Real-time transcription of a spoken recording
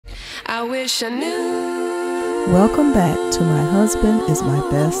I wish I knew. Welcome back to My Husband is My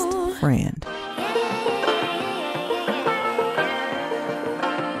Best Friend.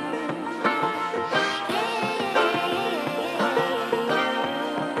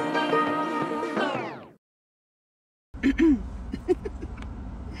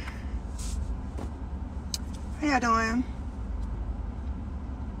 How y'all doing?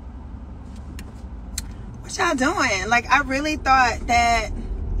 What y'all doing? Like, I really thought that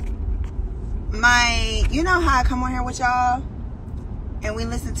you know how I come on here with y'all and we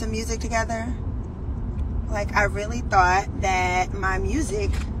listen to music together? Like, I really thought that my music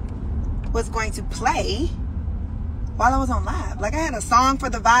was going to play while I was on live. Like, I had a song for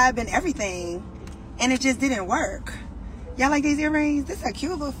the vibe and everything, and it just didn't work. Y'all like these earrings? This is a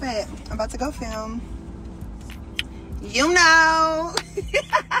cute little fit. I'm about to go film. You know.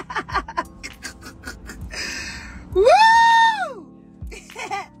 Woo!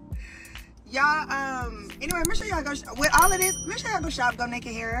 Y'all, anyway, make sure y'all go, with all of this, make sure y'all go shop, Go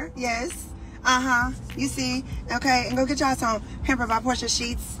Naked Hair. Yes. You see. Okay, and go get y'all some Pampered by Porsha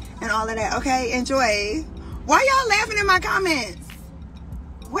sheets and all of that. Okay, enjoy. Why y'all laughing in my comments?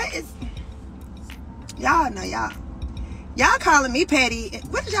 What is, y'all know y'all calling me petty.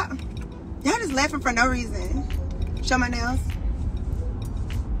 What is y'all just laughing for no reason. Show my nails.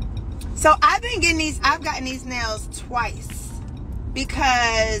 So I've gotten these nails twice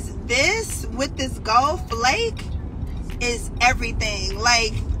because this with this gold flake is everything.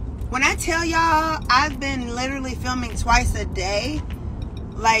 Like, when I tell y'all I've been literally filming twice a day,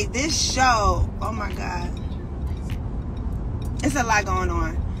 like this show, oh my god, it's a lot going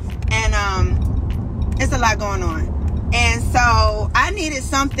on. And it's a lot going on. And so I needed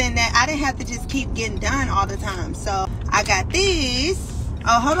something that I didn't have to just keep getting done all the time. So I got these.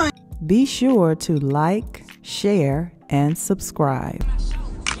 Oh, hold on. Be sure to like, share, and subscribe.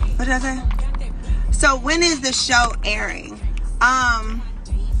 What did I say? So when is the show airing? Can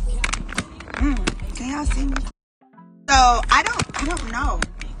y'all see me? So I don't know.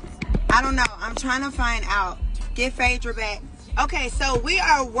 I don't know. I'm trying to find out. Get Phaedra back. Okay, so we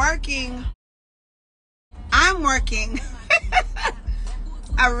are working. I'm working.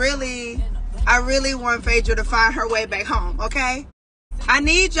 I really want Phaedra to find her way back home, okay? I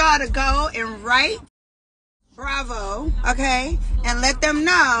need y'all to go and write Bravo, okay? And let them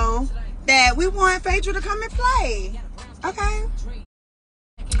know that we want Phaedra to come and play, okay?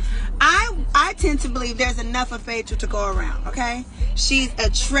 I tend to believe there's enough of Phaedra to go around, okay? She's a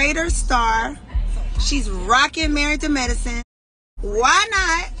Trader star. She's rocking Married to Medicine. Why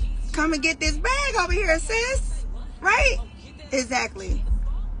not come and get this bag over here, sis? Right? Exactly.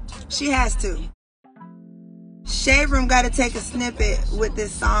 She has to. Shade Room got to take a snippet with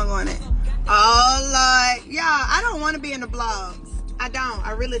this song on it. Oh Lord, y'all, I don't want to be in the blogs. I don't.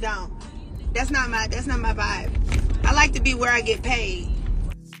 I really don't. That's not my vibe. I like to be where I get paid.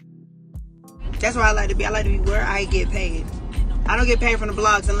 That's where I like to be. I like to be where I get paid. I don't get paid from the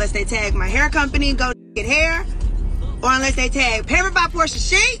blogs unless they tag my hair company, Go Get Hair, or unless they tag Pampered by Porsha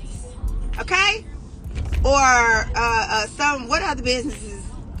Sheets, okay? Or what other businesses,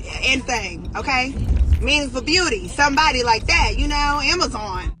 anything, okay? Meaningful Beauty, somebody like that, you know,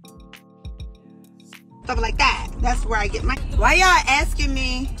 Amazon, stuff like that. That's where I get my. Why y'all asking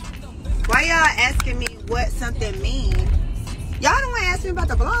me what something means? Y'all don't want to ask me about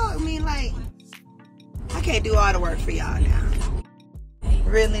the blog. I mean, like, I can't do all the work for y'all now.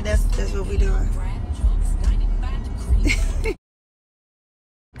 Really, that's what we doing.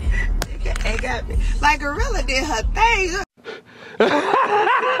 It got me. Like, Gorilla did her thing.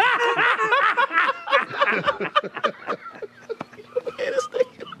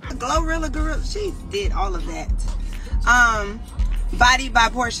 Gorilla, she did all of that. Body by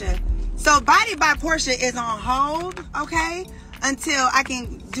Porsha. So Body by Porsha is on hold, okay, until I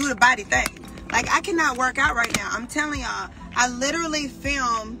can do the body thing. Like, I cannot work out right now. I'm telling y'all, I literally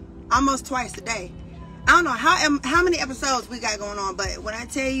film almost twice a day. I don't know how many episodes we got going on, but when I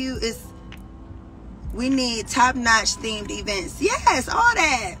tell you, we need top-notch themed events. Yes, all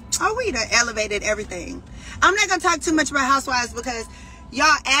that. Oh, we done elevated everything. I'm not gonna talk too much about Housewives because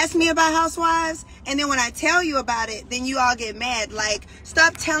y'all ask me about Housewives, and then when I tell you about it, then you all get mad. Like,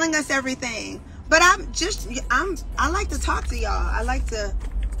 stop telling us everything. But I like to talk to y'all. I like to,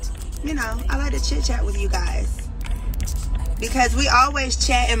 I like to chit-chat with you guys. Because we always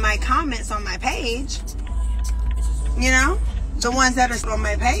chat in my comments on my page. The ones that are on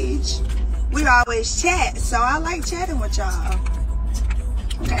my page. We always chat. So I like chatting with y'all.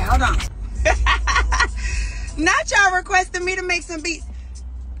 Okay, hold on. Not y'all requesting me to make some beats.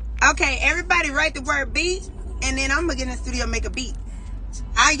 Okay, everybody write the word beat, and then I'm gonna get in the studio and make a beat.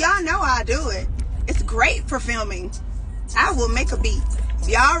 Y'all know I do it. It's great for filming. I will make a beat.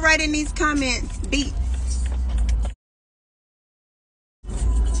 Y'all write in these comments, beat.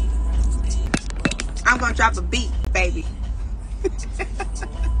 I'm gonna drop a beat, baby.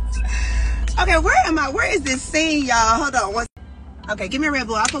 Okay, where am I? Where is this scene, y'all? Hold on. Okay, give me a Red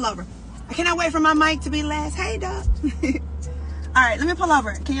Bull. I'll pull over. I cannot wait for my mic to be last. Hey, dog. All right, let me pull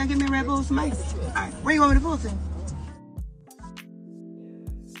over. Can y'all give me a Red Bull, some ice? All right, where you want me to pull to?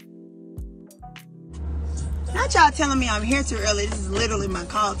 Not y'all telling me I'm here too early. This is literally my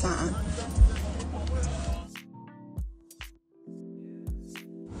call time.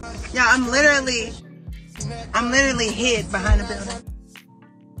 Yeah, I'm literally hid behind the building.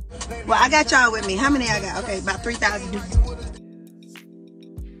 Well, I got y'all with me. How many I got? Okay, about 3,000.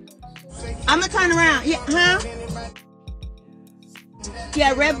 I'm gonna turn around. Yeah, huh?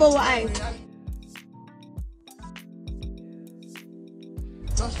 Yeah, Red Bull with ice.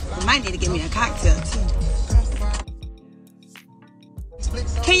 You might need to give me a cocktail too.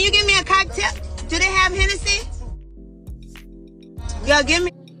 Can you give me a cocktail? Do they have Hennessy? Yo, give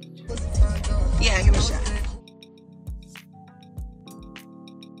me. Yeah, give me a shot.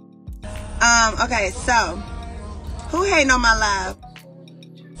 Okay, so who hating on my live?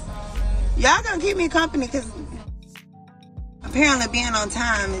 Y'all gonna keep me company because apparently being on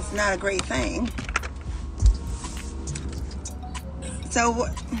time is not a great thing. So who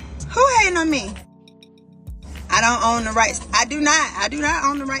hating on me? I don't own the rights. I do not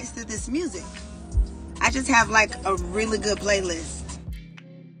own the rights to this music. I just have like a really good playlist.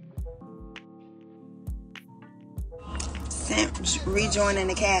 Rejoining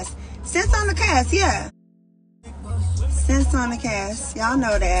the cast. Since on the cast, yeah. Since on the cast. Y'all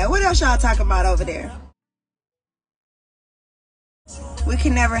know that. What else y'all talking about over there? We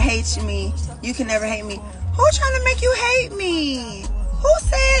can never hate me. You can never hate me. Who trying to make you hate me? Who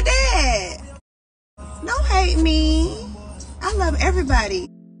said that? Don't hate me. I love everybody.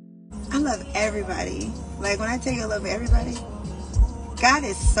 I love everybody. Like when I tell you I love everybody, God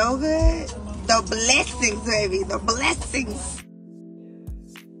is so good. The blessings, baby. The blessings.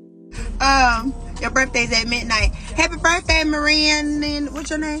 Your birthday's at midnight. Happy birthday, Marie, and then what's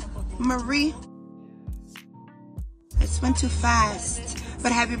your name? Marie. It went too fast.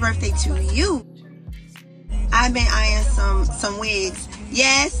 But happy birthday to you. I've been eyeing some wigs.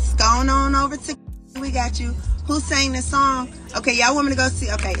 Yes, going on over to we got you. Who sang the song? Okay, y'all want me to go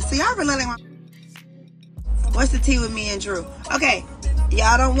see? Okay, so y'all really like what's the tea with me and Drew? Okay,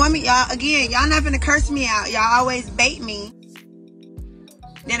 y'all don't want me. Y'all not gonna curse me out. Y'all always bait me.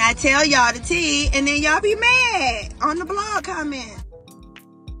 Then I tell y'all the tea, and then y'all be mad on the blog comment.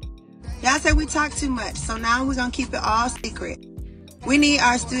 Y'all say we talk too much, so now we're gonna keep it all secret. We need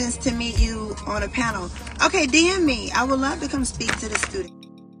our students to meet you on a panel. Okay, DM me. I would love to come speak to the student.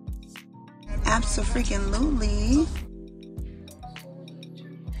 Absolutely.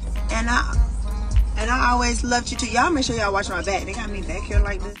 And I always loved you too. Y'all make sure y'all watch my back. They got me back here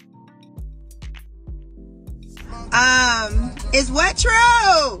like this. Is what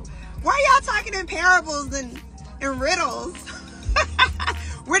true? Why y'all talking in parables and riddles?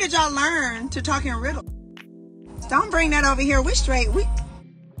 Where did y'all learn to talk in riddles? Don't bring that over here. We straight.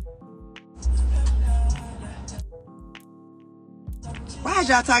 Why is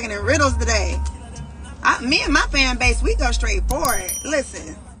y'all talking in riddles today? Me and my fan base, we go straight for it.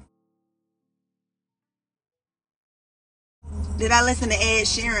 Listen. Did I listen to Ed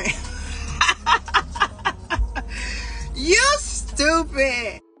Sheeran? You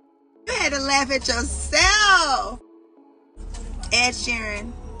stupid. You had to laugh at yourself. Ed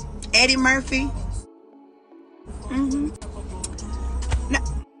Sheeran. Eddie Murphy. No.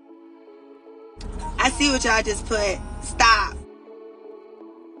 I see what y'all just put. Stop.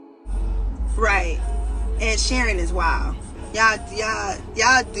 Right. Ed Sheeran is wild. Y'all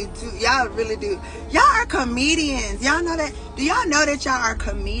do too. Y'all really do. Y'all are comedians. Y'all know that? Do y'all know that y'all are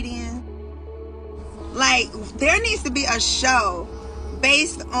comedians? Like, there needs to be a show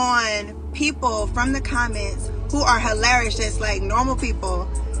based on people from the comments who are hilarious, just like normal people.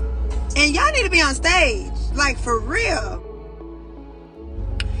 And y'all need to be on stage. Like, for real.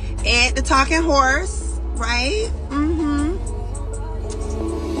 Ed the Talking Horse, right?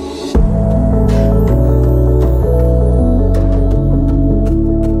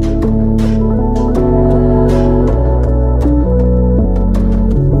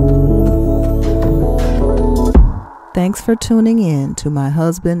 Thanks for tuning in to My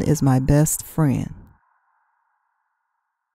Husband is My Best Friend.